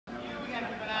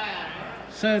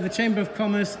So the Chamber of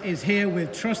Commerce is here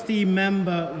with trustee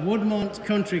member Woodmont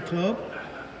Country Club,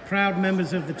 proud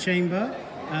members of the Chamber.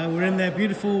 We're in their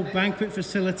beautiful banquet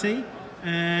facility,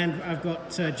 and I've got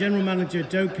General Manager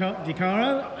Joe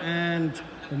DiCaro and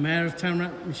the Mayor of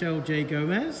Tamarac, Michelle J.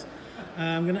 Gomez.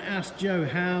 I'm going to ask Joe,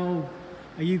 how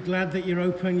are you glad that you're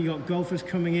open? You got golfers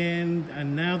coming in,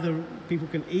 and now the people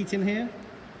can eat in here?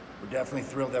 We're definitely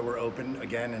thrilled that we're open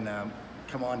again, and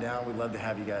come on down. We'd love to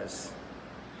have you guys.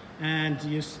 And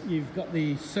you've got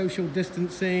the social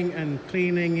distancing and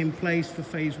cleaning in place for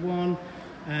phase one,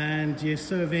 and you're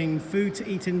serving food to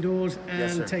eat indoors and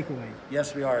Yes, sir. takeaway.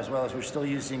 Yes, we are, as well as we're still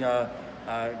using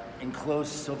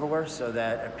enclosed silverware so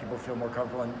that people feel more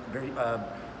comfortable and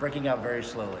breaking out very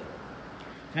slowly.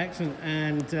 Excellent.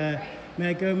 And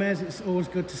Mayor Gomez, it's always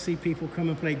good to see people come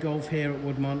and play golf here at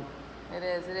Woodmont. It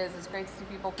is. It's great to see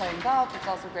people playing golf. It's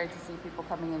also great to see people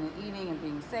coming in and eating and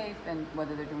being safe, and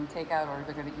whether they're doing takeout or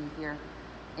they're going to eat here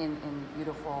in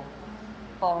beautiful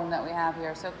ballroom that we have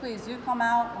here. So please do come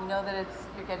out. We know that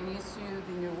you're getting used to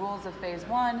the new rules of phase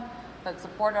one, but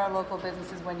support our local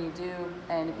businesses when you do.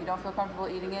 And if you don't feel comfortable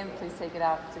eating in, please take it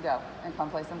out to go and come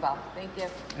play some golf. Thank you.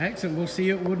 Excellent. We'll see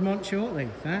you at Woodmont shortly.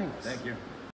 Thanks. Thank you.